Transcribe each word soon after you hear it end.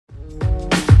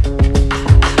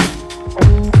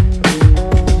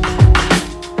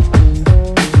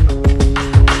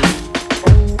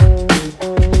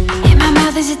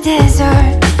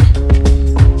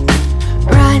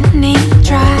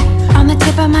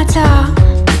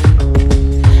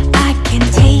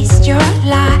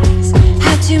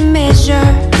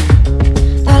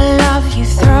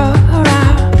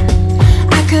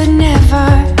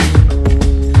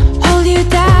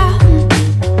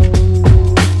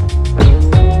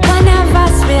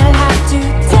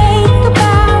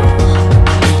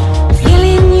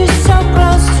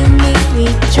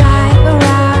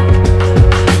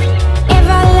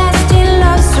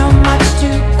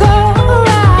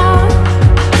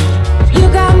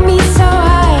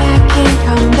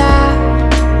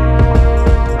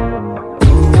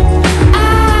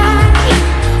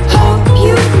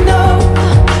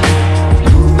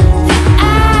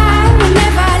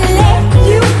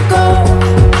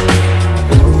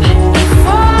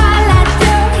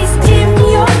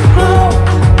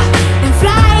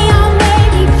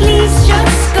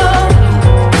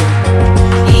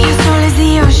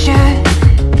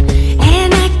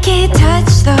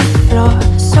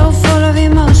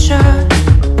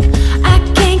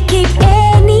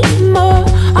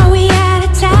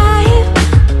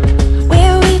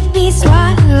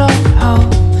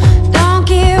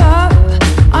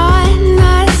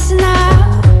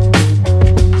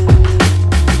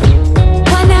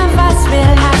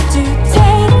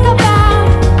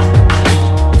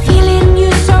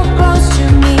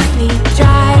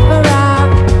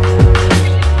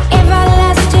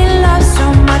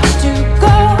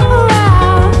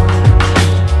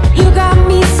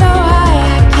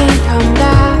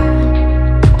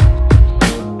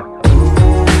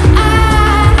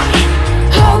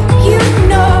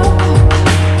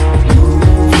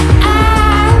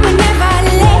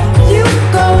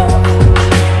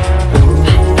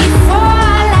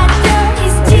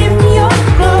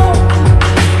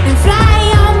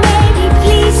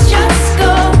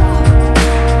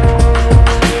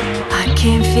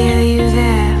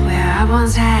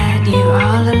inside you,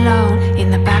 all alone.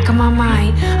 In the back of my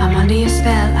mind, I'm under your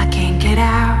spell, I can't get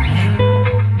out.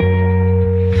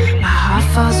 My heart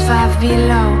falls 5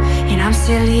 below, and I'm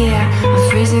still here. I'm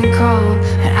freezing cold,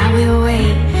 but I will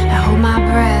wait. I hold my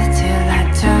breath till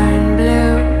I turn